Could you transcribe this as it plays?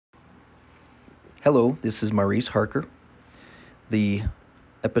Hello, this is Maurice Harker. The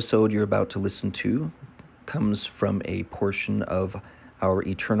episode you're about to listen to comes from a portion of our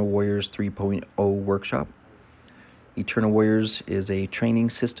Eternal Warriors 3.0 workshop. Eternal Warriors is a training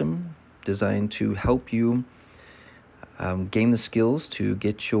system designed to help you gain the skills to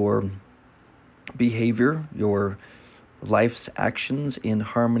get your behavior, your life's actions in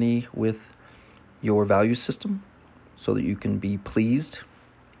harmony with your value system so that you can be pleased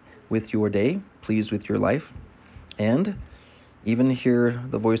with your day, pleased with your life, and even hear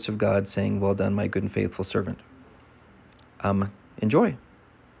the voice of God saying, "Well done, my good and faithful servant." Enjoy.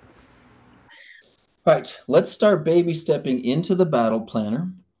 Right, let's start baby stepping into the battle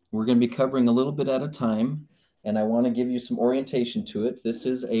planner. We're going to be covering a little bit at a time, and I want to give you some orientation to it. This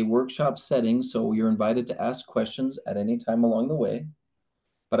is a workshop setting, so you're invited to ask questions at any time along the way.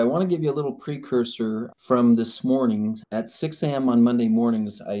 But I want to give you a little precursor from this morning. At 6 a.m. on Monday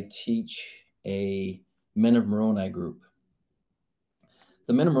mornings, I teach a Men of Moroni group.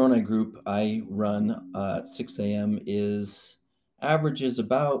 The Men of Moroni group I run at 6 a.m. averages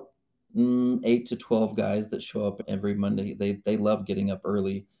about 8 to 12 guys that show up every Monday. They love getting up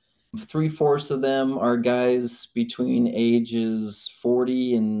early. 3/4 of them are guys between ages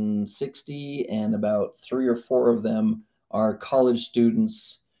 40 and 60, and about 3 or 4 of them are college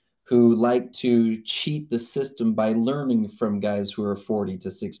students who like to cheat the system by learning from guys who are 40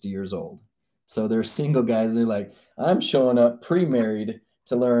 to 60 years old. So they're single guys. They're like, I'm showing up pre-married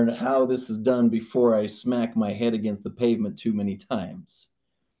to learn how this is done before I smack my head against the pavement too many times.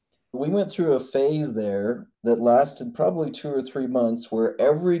 We went through a phase there that lasted probably 2 or 3 months where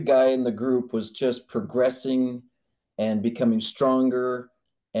every guy in the group was just progressing and becoming stronger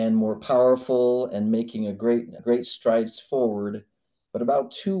and more powerful and making a great strides forward. But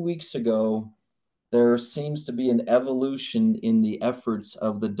about 2 weeks ago, there seems to be an evolution in the efforts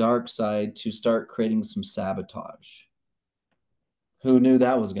of the dark side to start creating some sabotage. Who knew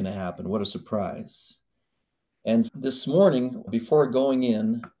that was going to happen? What a surprise. And this morning, before going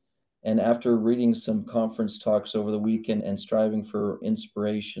in, and after reading some conference talks over the weekend and striving for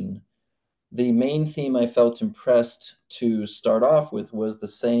inspiration, the main theme I felt impressed to start off with was the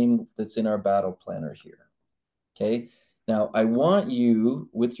same that's in our battle planner here. Okay. Now, I want you,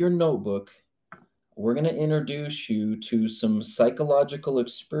 with your notebook, we're going to introduce you to some psychological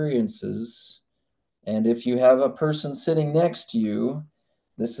experiences. And if you have a person sitting next to you,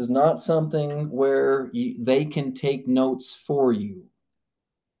 this is not something where they can take notes for you.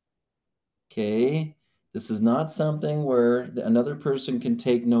 Okay? This is not something where another person can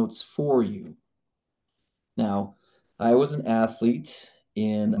take notes for you. Now, I was an athlete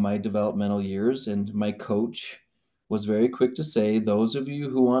in my developmental years, and my coach was very quick to say, those of you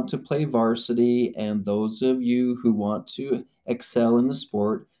who want to play varsity and those of you who want to excel in the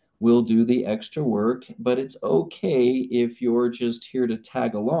sport will do the extra work, but it's okay if you're just here to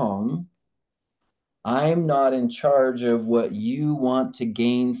tag along. I'm not in charge of what you want to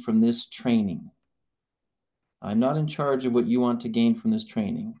gain from this training. I'm not in charge of what you want to gain from this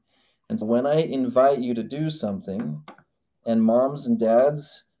training. And so when I invite you to do something, and moms and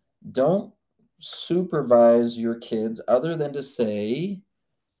dads, don't supervise your kids other than to say,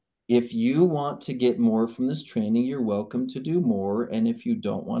 if you want to get more from this training, you're welcome to do more. And if you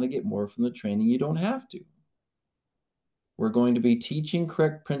don't want to get more from the training, you don't have to. We're going to be teaching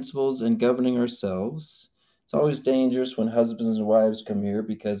correct principles and governing ourselves. It's always dangerous when husbands and wives come here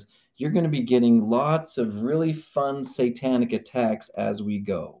because you're going to be getting lots of really fun satanic attacks as we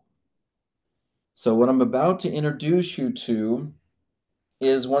go. So what I'm about to introduce you to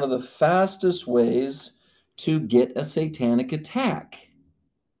is one of the fastest ways to get a satanic attack.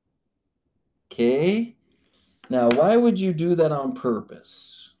 Okay? Now, why would you do that on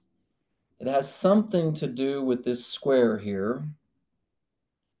purpose? It has something to do with this square here.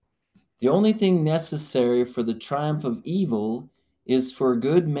 The only thing necessary for the triumph of evil is for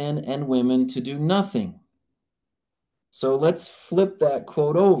good men and women to do nothing. So let's flip that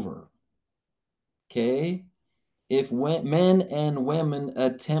quote over. Okay? If men and women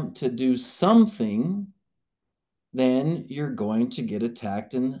attempt to do something, then you're going to get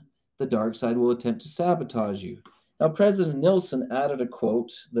attacked and the dark side will attempt to sabotage you. Now, President Nilsson added a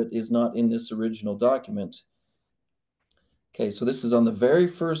quote that is not in this original document. Okay, so this is on the very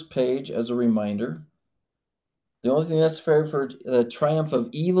first page as a reminder. The only thing necessary for the triumph of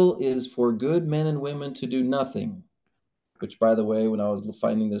evil is for good men and women to do nothing. Which, by the way, when I was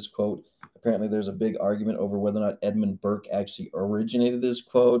finding this quote, apparently there's a big argument over whether or not Edmund Burke actually originated this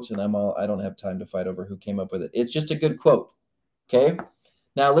quote, and I don't have time to fight over who came up with it. It's just a good quote. Okay?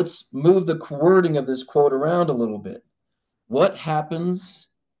 Now let's move the wording of this quote around a little bit. What happens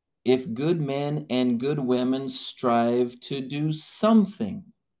if good men and good women strive to do something.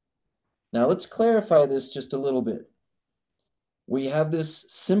 Now let's clarify this just a little bit. We have this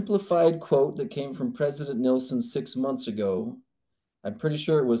simplified quote that came from President Nixon 6 months ago. I'm pretty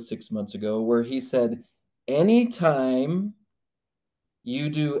sure it was 6 months ago, where he said, anytime you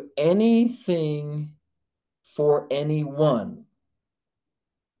do anything for anyone,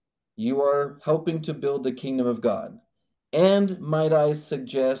 you are helping to build the kingdom of God. And might I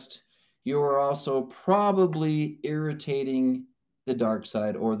suggest, you are also probably irritating the dark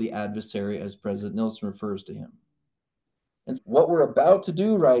side or the adversary, as President Nixon refers to him. And so what we're about to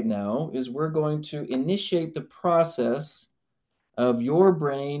do right now is we're going to initiate the process of your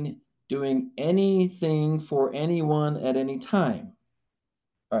brain doing anything for anyone at any time.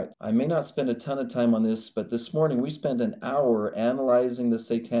 All right, I may not spend a ton of time on this, but this morning we spent an hour analyzing the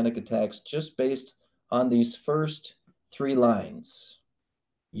satanic attacks just based on these first 3 lines.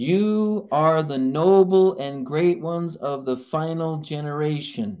 You are the noble and great ones of the final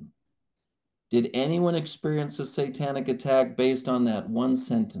generation. Did anyone experience a satanic attack based on that one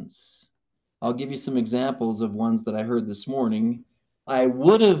sentence? I'll give you some examples of ones that I heard this morning. I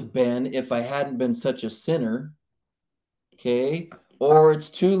would have been if I hadn't been such a sinner. Okay. Or it's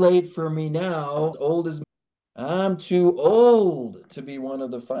too late for me now. Old as I'm too old to be one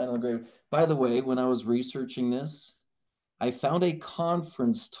of the final grade. By the way, when I was researching this, I found a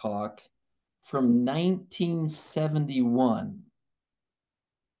conference talk from 1971.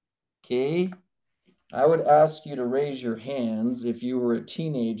 Okay. I would ask you to raise your hands if you were a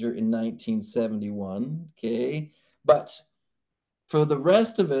teenager in 1971. Okay. But for the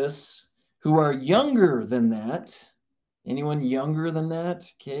rest of us who are younger than that, anyone younger than that?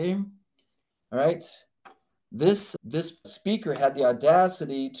 Okay. All right. This speaker had the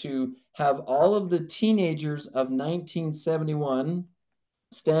audacity to have all of the teenagers of 1971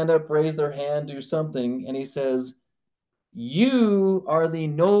 stand up, raise their hand, do something, and he says, "You are the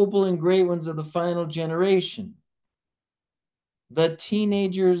noble and great ones of the final generation." The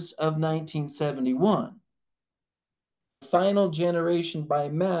teenagers of 1971. Final generation by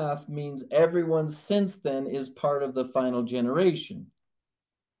math means everyone since then is part of the final generation,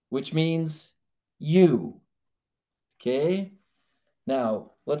 which means you. Okay?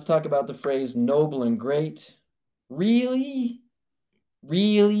 Now, let's talk about the phrase noble and great. Really?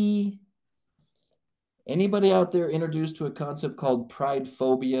 Really? Anybody out there introduced to a concept called pride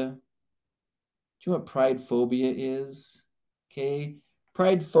phobia? Do you know what pride phobia is? Okay.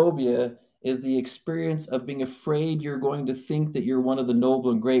 Pride phobia is the experience of being afraid you're going to think that you're one of the noble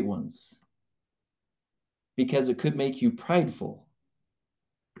and great ones because it could make you prideful.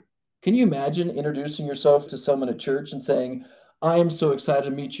 Can you imagine introducing yourself to someone at church and saying, I am so excited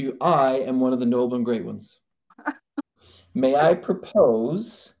to meet you. I am one of the noble and great ones. May I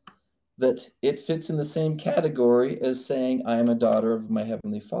propose that it fits in the same category as saying, I am a daughter of my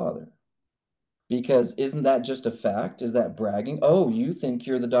Heavenly Father? Because isn't that just a fact? Is that bragging? Oh, you think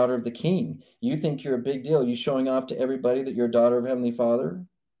you're the daughter of the king. You think you're a big deal. You showing off to everybody that you're a daughter of Heavenly Father?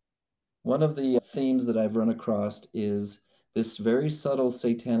 One of the themes that I've run across is this very subtle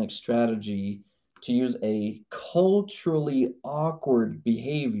satanic strategy to use a culturally awkward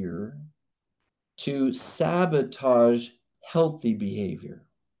behavior to sabotage healthy behavior.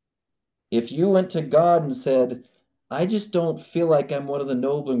 If you went to God and said, I just don't feel like I'm one of the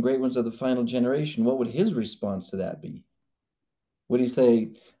noble and great ones of the final generation, what would his response to that be? Would he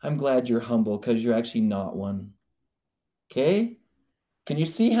say, I'm glad you're humble because you're actually not one? Okay? Can you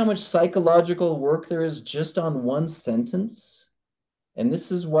see how much psychological work there is just on one sentence? And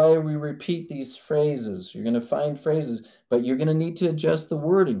this is why we repeat these phrases. You're going to find phrases, but you're going to need to adjust the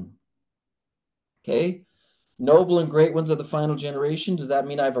wording. Okay? Noble and great ones of the final generation. Does that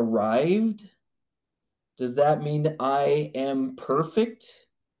mean I've arrived? Does that mean I am perfect?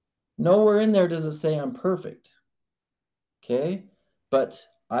 Nowhere in there does it say I'm perfect. Okay? But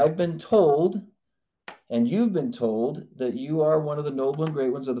I've been told, and you've been told, that you are one of the noble and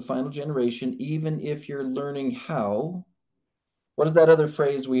great ones of the final generation, even if you're learning how. What is that other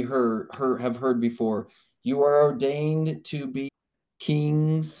phrase we have heard before? You are ordained to be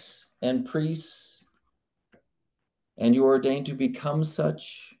kings and priests, and you are ordained to become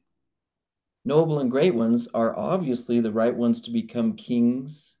such. Noble and great ones are obviously the right ones to become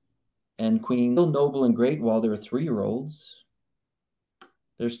kings and queens. Still noble and great while they're 3-year-olds.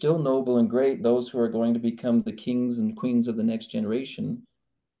 They're still noble and great, those who are going to become the kings and queens of the next generation.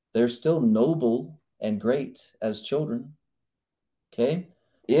 They're still noble and great as children. Okay?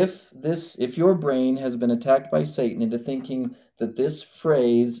 If your brain has been attacked by Satan into thinking that this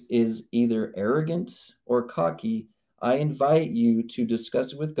phrase is either arrogant or cocky, I invite you to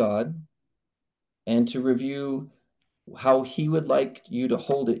discuss it with God and to review how He would like you to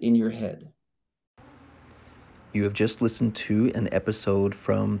hold it in your head. You have just listened to an episode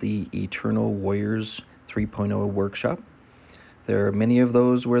from the Eternal Warriors 3.0 workshop. There are many of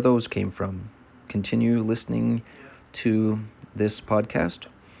those where those came from. Continue listening to this podcast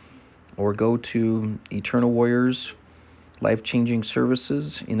or go to Eternal Warriors Life-Changing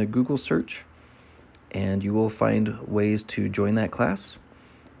Services in a Google search, and you will find ways to join that class.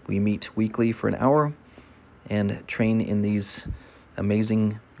 We meet weekly for an hour and train in these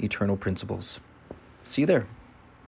amazing eternal principles. See you there.